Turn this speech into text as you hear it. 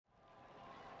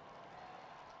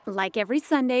Like every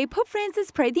Sunday, Pope Francis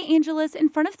prayed the Angelus in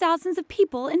front of thousands of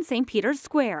people in St. Peter's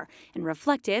Square and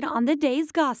reflected on the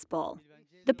day's gospel.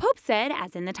 The Pope said,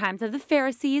 as in the times of the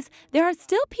Pharisees, there are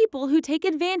still people who take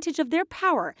advantage of their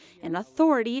power and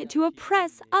authority to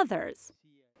oppress others.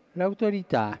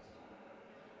 L'autorità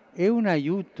è un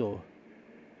aiuto,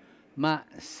 ma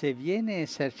se viene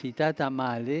esercitata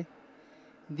male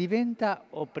diventa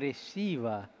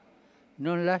oppressiva,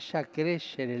 non lascia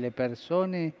crescere le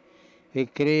persone e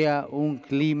crea un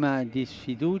clima di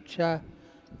sfiducia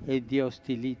e di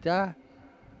ostilità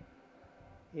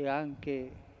e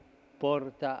anche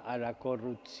porta alla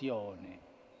corruzione.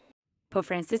 Pope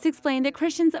Francis explained that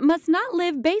Christians must not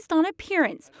live based on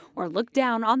appearance or look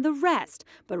down on the rest,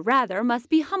 but rather must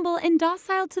be humble and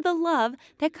docile to the love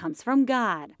that comes from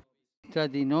God. Tra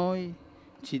di noi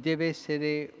ci deve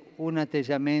essere un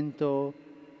atteggiamento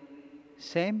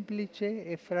semplice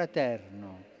e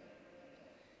fraterno.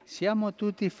 Siamo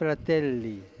tutti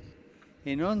fratelli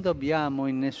e non dobbiamo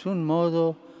in nessun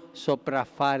modo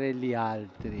sopraffare gli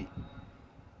altri,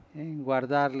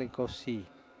 guardarli così.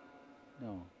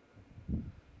 No,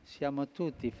 siamo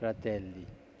tutti fratelli.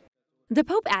 The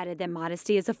Pope added that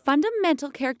modesty is a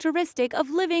fundamental characteristic of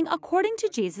living according to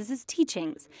Jesus'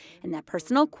 teachings, and that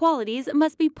personal qualities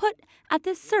must be put at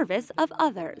the service of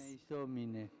others.